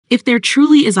If there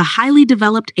truly is a highly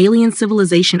developed alien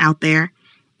civilization out there,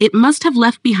 it must have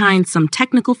left behind some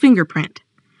technical fingerprint.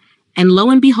 And lo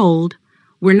and behold,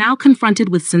 we're now confronted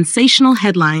with sensational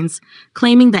headlines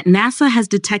claiming that NASA has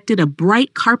detected a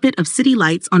bright carpet of city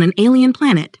lights on an alien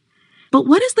planet. But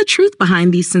what is the truth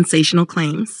behind these sensational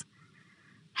claims?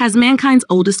 Has mankind's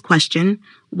oldest question,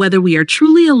 whether we are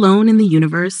truly alone in the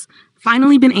universe,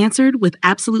 finally been answered with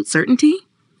absolute certainty?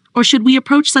 Or should we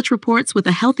approach such reports with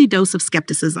a healthy dose of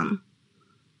skepticism?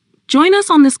 Join us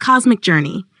on this cosmic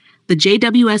journey. The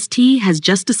JWST has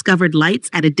just discovered lights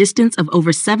at a distance of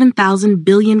over 7,000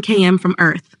 billion km from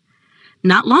Earth.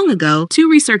 Not long ago,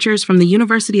 2 researchers from the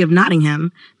University of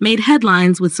Nottingham made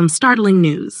headlines with some startling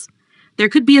news. There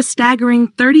could be a staggering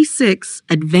 36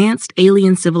 advanced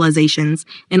alien civilizations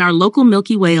in our local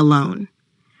Milky Way alone.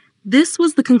 This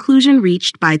was the conclusion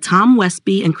reached by Tom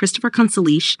Westby and Christopher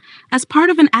Consoliche as part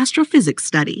of an astrophysics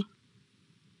study.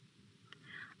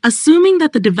 Assuming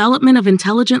that the development of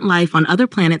intelligent life on other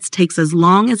planets takes as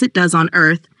long as it does on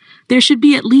Earth, there should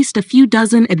be at least a few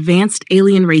dozen advanced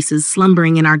alien races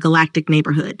slumbering in our galactic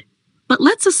neighborhood. But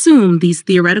let's assume these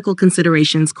theoretical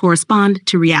considerations correspond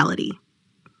to reality.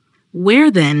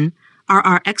 Where, then, are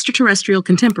our extraterrestrial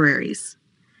contemporaries?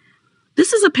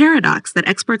 This is a paradox that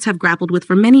experts have grappled with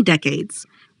for many decades,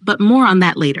 but more on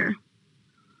that later.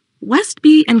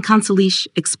 Westby and Consoliche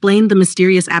explained the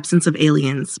mysterious absence of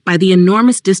aliens by the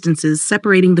enormous distances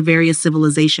separating the various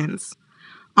civilizations.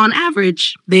 On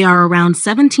average, they are around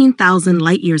 17,000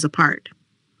 light-years apart.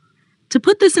 To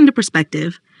put this into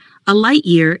perspective, a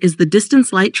light-year is the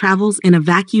distance light travels in a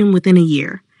vacuum within a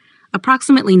year,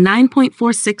 approximately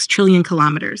 9.46 trillion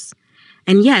kilometers.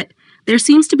 And yet, there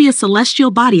seems to be a celestial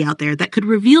body out there that could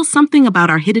reveal something about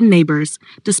our hidden neighbors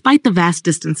despite the vast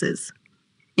distances.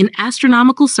 In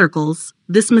astronomical circles,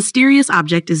 this mysterious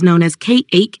object is known as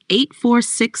K8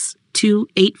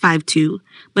 8462852,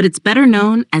 but it's better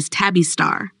known as Tabby's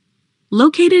star.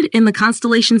 Located in the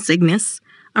constellation Cygnus,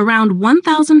 around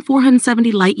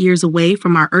 1,470 light-years away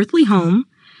from our earthly home,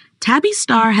 Tabby's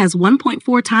star has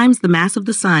 1.4 times the mass of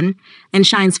the Sun and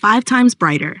shines 5 times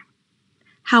brighter.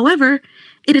 However,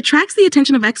 it attracts the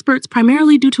attention of experts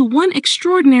primarily due to one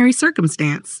extraordinary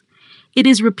circumstance. It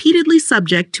is repeatedly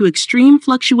subject to extreme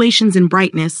fluctuations in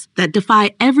brightness that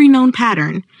defy every known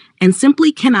pattern and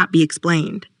simply cannot be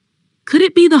explained. Could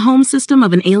it be the home system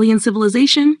of an alien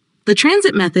civilization? The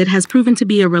transit method has proven to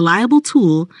be a reliable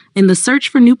tool in the search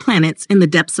for new planets in the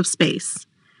depths of space.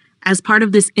 As part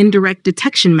of this indirect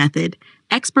detection method,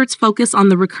 experts focus on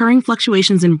the recurring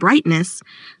fluctuations in brightness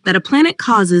that a planet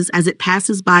causes as it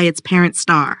passes by its parent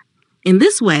star. In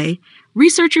this way,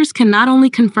 researchers can not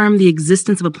only confirm the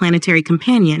existence of a planetary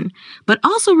companion, but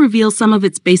also reveal some of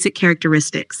its basic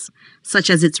characteristics,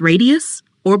 such as its radius,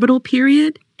 orbital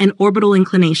period, and orbital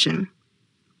inclination.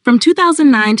 From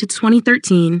 2009 to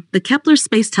 2013, the Kepler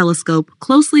Space Telescope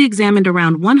closely examined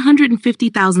around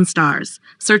 150,000 stars,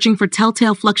 searching for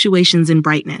telltale fluctuations in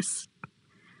brightness.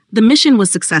 The mission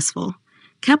was successful.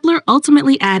 Kepler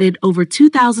ultimately added over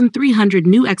 2,300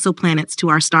 new exoplanets to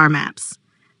our star maps.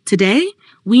 Today,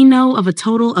 we know of a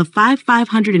total of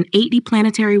 580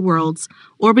 planetary worlds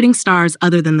orbiting stars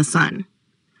other than the Sun.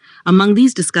 Among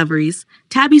these discoveries,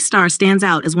 Tabby's star stands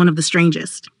out as one of the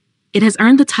strangest. It has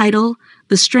earned the title,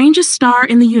 the strangest star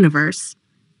in the universe,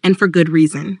 and for good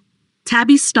reason.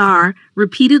 Tabby's star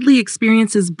repeatedly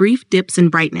experiences brief dips in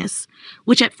brightness,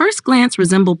 which at first glance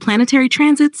resemble planetary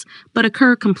transits but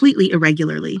occur completely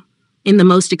irregularly. In the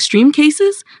most extreme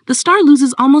cases, the star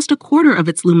loses almost a quarter of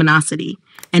its luminosity,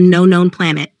 and no known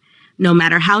planet, no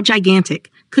matter how gigantic,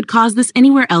 could cause this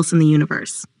anywhere else in the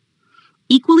universe.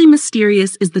 Equally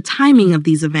mysterious is the timing of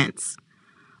these events.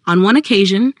 On one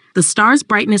occasion, the star's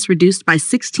brightness reduced by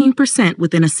 16%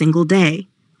 within a single day,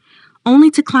 only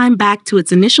to climb back to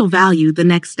its initial value the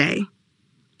next day.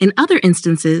 In other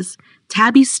instances,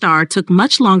 Tabby's star took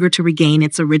much longer to regain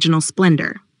its original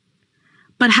splendor.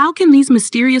 But how can these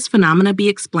mysterious phenomena be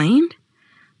explained?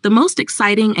 The most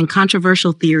exciting and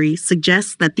controversial theory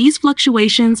suggests that these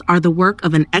fluctuations are the work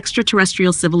of an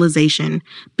extraterrestrial civilization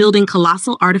building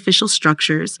colossal artificial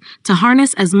structures to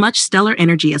harness as much stellar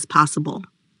energy as possible.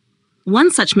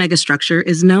 One such megastructure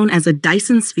is known as a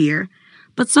Dyson sphere,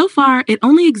 but so far it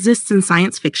only exists in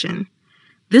science fiction.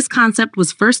 This concept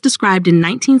was first described in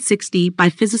 1960 by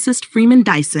physicist Freeman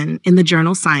Dyson in the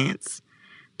journal Science.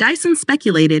 Dyson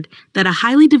speculated that a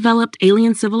highly developed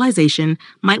alien civilization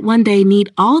might one day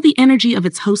need all the energy of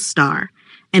its host star,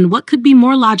 and what could be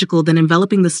more logical than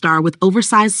enveloping the star with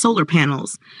oversized solar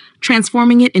panels,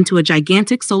 transforming it into a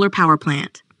gigantic solar power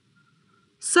plant?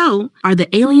 So, are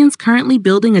the aliens currently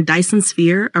building a Dyson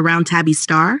sphere around Tabby's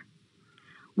star?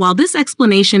 While this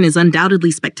explanation is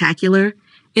undoubtedly spectacular,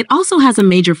 it also has a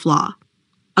major flaw.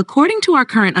 According to our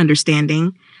current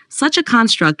understanding, such a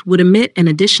construct would emit an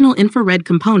additional infrared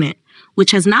component,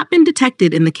 which has not been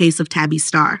detected in the case of Tabby's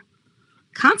star.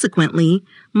 Consequently,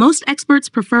 most experts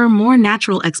prefer more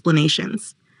natural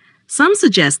explanations. Some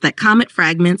suggest that comet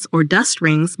fragments or dust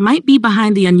rings might be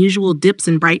behind the unusual dips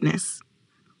in brightness.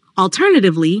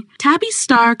 Alternatively, Tabby's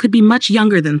star could be much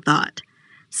younger than thought,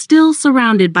 still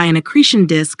surrounded by an accretion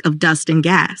disk of dust and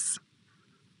gas.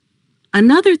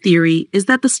 Another theory is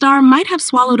that the star might have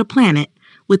swallowed a planet,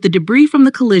 with the debris from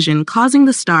the collision causing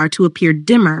the star to appear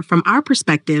dimmer from our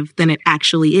perspective than it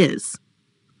actually is.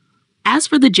 As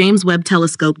for the James Webb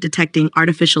Telescope detecting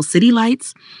artificial city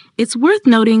lights, it's worth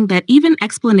noting that even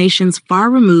explanations far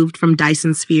removed from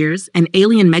Dyson spheres and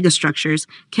alien megastructures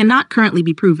cannot currently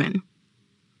be proven.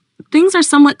 Things are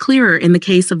somewhat clearer in the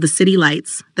case of the city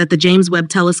lights that the James Webb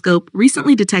Telescope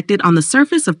recently detected on the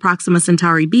surface of Proxima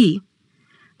Centauri b.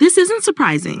 This isn't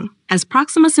surprising, as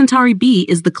Proxima Centauri b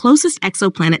is the closest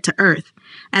exoplanet to Earth,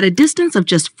 at a distance of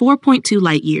just 4.2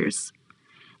 light-years.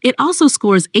 It also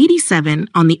scores 87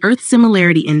 on the Earth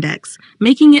Similarity Index,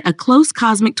 making it a close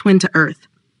cosmic twin to Earth.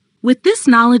 With this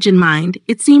knowledge in mind,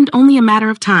 it seemed only a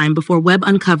matter of time before Webb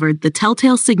uncovered the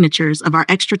telltale signatures of our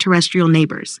extraterrestrial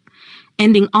neighbors,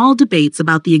 ending all debates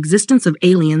about the existence of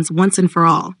aliens once and for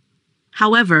all.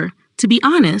 However, to be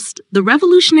honest, the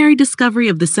revolutionary discovery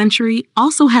of the century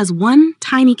also has one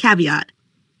tiny caveat.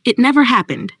 It never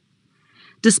happened.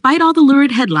 Despite all the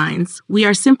lurid headlines, we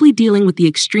are simply dealing with the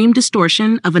extreme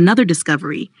distortion of another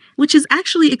discovery, which is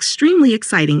actually extremely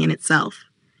exciting in itself.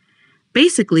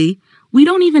 Basically, we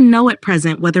don't even know at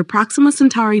present whether Proxima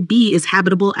Centauri b is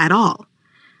habitable at all.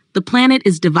 The planet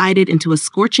is divided into a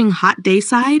scorching hot day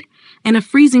side and a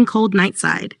freezing cold night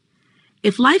side.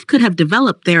 If life could have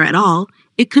developed there at all,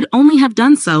 it could only have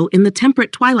done so in the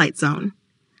temperate twilight zone.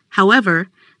 However,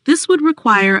 this would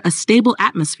require a stable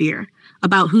atmosphere,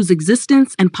 about whose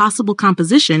existence and possible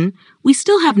composition we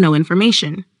still have no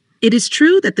information. It is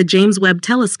true that the James Webb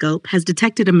Telescope has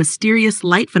detected a mysterious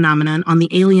light phenomenon on the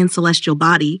alien celestial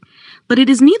body, but it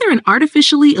is neither an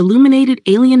artificially illuminated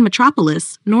alien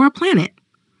metropolis nor a planet.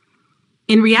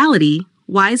 In reality,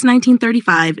 WISE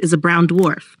 1935 is a brown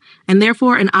dwarf, and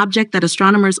therefore an object that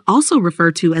astronomers also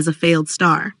refer to as a failed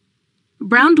star.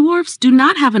 Brown dwarfs do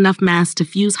not have enough mass to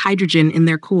fuse hydrogen in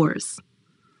their cores.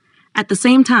 At the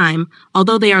same time,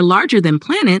 although they are larger than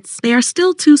planets, they are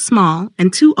still too small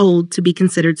and too old to be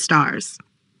considered stars.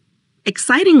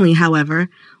 Excitingly, however,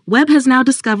 Webb has now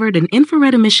discovered an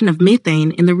infrared emission of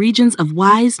methane in the regions of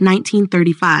WISE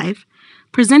 1935,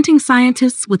 presenting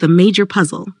scientists with a major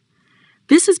puzzle.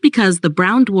 This is because the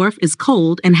brown dwarf is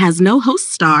cold and has no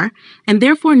host star, and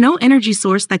therefore no energy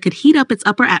source that could heat up its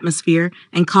upper atmosphere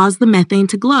and cause the methane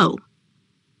to glow.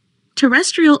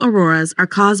 Terrestrial auroras are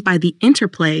caused by the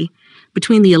interplay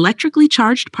between the electrically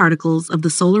charged particles of the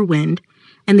solar wind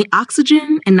and the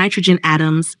oxygen and nitrogen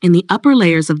atoms in the upper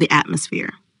layers of the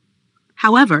atmosphere.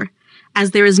 However,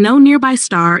 as there is no nearby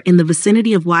star in the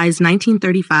vicinity of WISE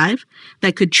 1935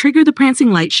 that could trigger the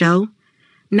prancing light show,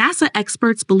 NASA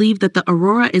experts believe that the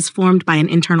aurora is formed by an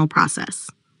internal process.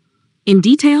 In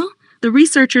detail, the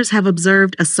researchers have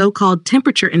observed a so-called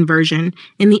temperature inversion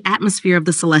in the atmosphere of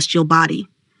the celestial body.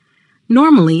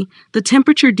 Normally, the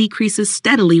temperature decreases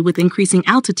steadily with increasing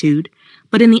altitude,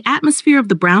 but in the atmosphere of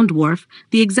the brown dwarf,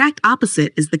 the exact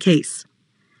opposite is the case.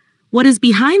 What is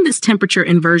behind this temperature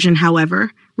inversion,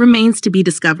 however, remains to be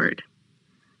discovered.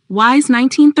 WISE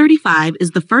 1935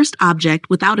 is the first object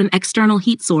without an external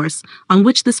heat source on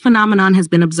which this phenomenon has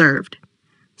been observed.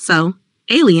 So,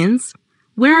 aliens,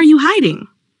 where are you hiding?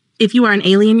 If you are an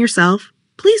alien yourself,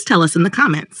 please tell us in the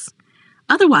comments.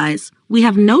 Otherwise, we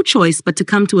have no choice but to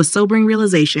come to a sobering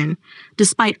realization.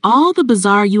 Despite all the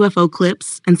bizarre UFO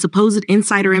clips and supposed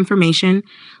insider information,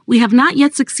 we have not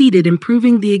yet succeeded in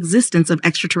proving the existence of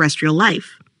extraterrestrial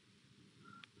life.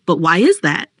 But why is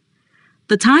that?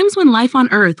 The times when life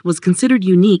on Earth was considered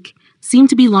unique seem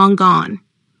to be long gone.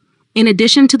 In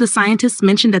addition to the scientists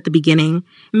mentioned at the beginning,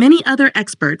 many other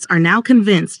experts are now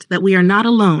convinced that we are not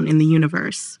alone in the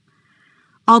universe.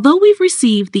 Although we've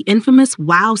received the infamous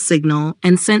WOW signal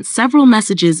and sent several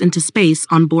messages into space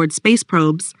on board space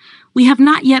probes, we have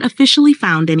not yet officially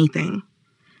found anything.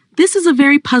 This is a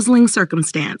very puzzling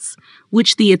circumstance,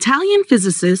 which the Italian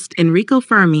physicist Enrico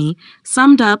Fermi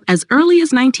summed up as early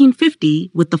as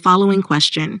 1950 with the following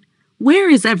question: where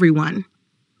is everyone?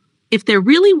 If there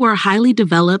really were highly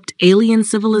developed alien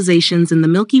civilizations in the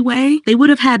Milky Way, they would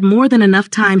have had more than enough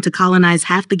time to colonize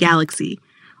half the galaxy,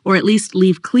 or at least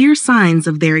leave clear signs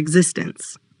of their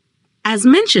existence. As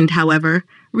mentioned, however,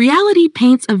 reality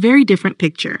paints a very different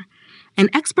picture, and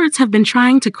experts have been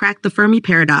trying to crack the Fermi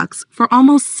paradox for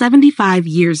almost 75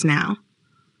 years now.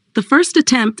 The first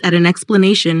attempt at an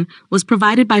explanation was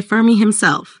provided by Fermi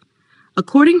himself.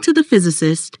 According to the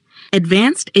physicist,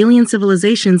 advanced alien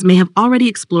civilizations may have already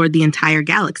explored the entire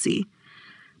galaxy.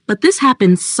 But this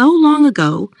happened so long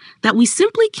ago that we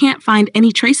simply can't find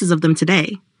any traces of them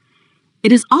today.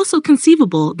 It is also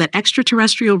conceivable that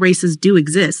extraterrestrial races do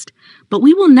exist, but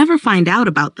we will never find out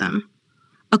about them.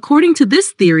 According to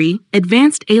this theory,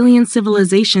 advanced alien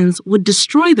civilizations would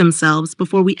destroy themselves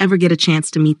before we ever get a chance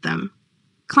to meet them.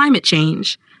 Climate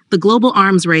change, the global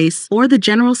arms race, or the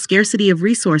general scarcity of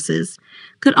resources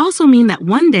could also mean that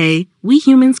one day we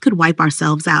humans could wipe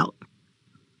ourselves out.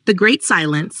 The Great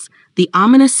Silence, the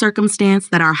ominous circumstance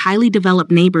that our highly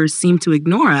developed neighbors seem to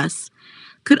ignore us,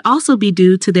 could also be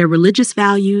due to their religious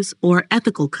values or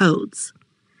ethical codes.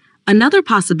 Another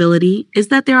possibility is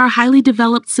that there are highly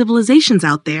developed civilizations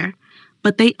out there,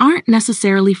 but they aren't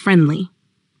necessarily friendly.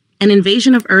 An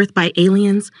invasion of Earth by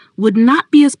aliens would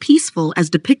not be as peaceful as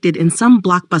depicted in some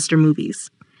blockbuster movies.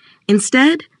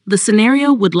 Instead, the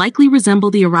scenario would likely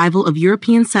resemble the arrival of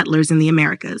European settlers in the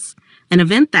Americas, an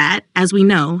event that, as we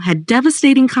know, had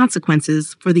devastating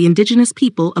consequences for the indigenous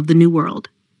people of the New World.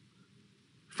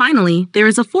 Finally, there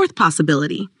is a fourth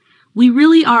possibility. We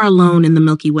really are alone in the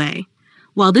Milky Way.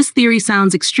 While this theory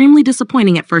sounds extremely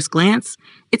disappointing at first glance,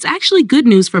 it's actually good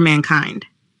news for mankind.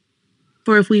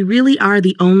 For if we really are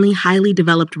the only highly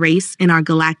developed race in our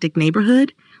galactic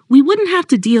neighborhood, we wouldn't have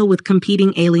to deal with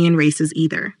competing alien races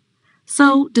either.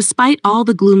 So, despite all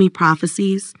the gloomy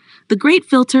prophecies, the Great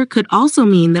Filter could also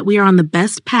mean that we are on the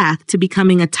best path to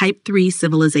becoming a Type 3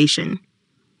 civilization.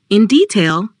 In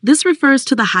detail, this refers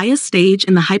to the highest stage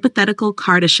in the hypothetical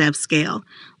Kardashev scale,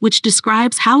 which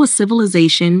describes how a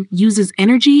civilization uses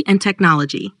energy and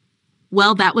technology.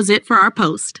 Well, that was it for our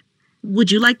post.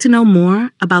 Would you like to know more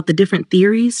about the different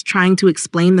theories trying to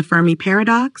explain the Fermi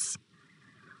paradox?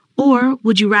 Or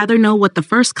would you rather know what the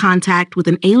first contact with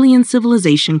an alien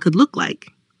civilization could look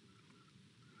like?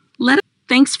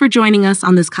 Thanks for joining us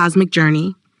on this cosmic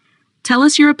journey. Tell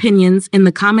us your opinions in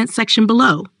the comments section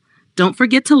below. Don't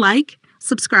forget to like,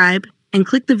 subscribe, and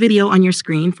click the video on your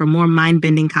screen for more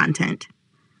mind-bending content.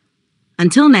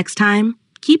 Until next time,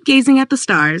 keep gazing at the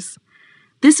stars.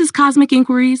 This is Cosmic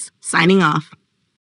Inquiries, signing off.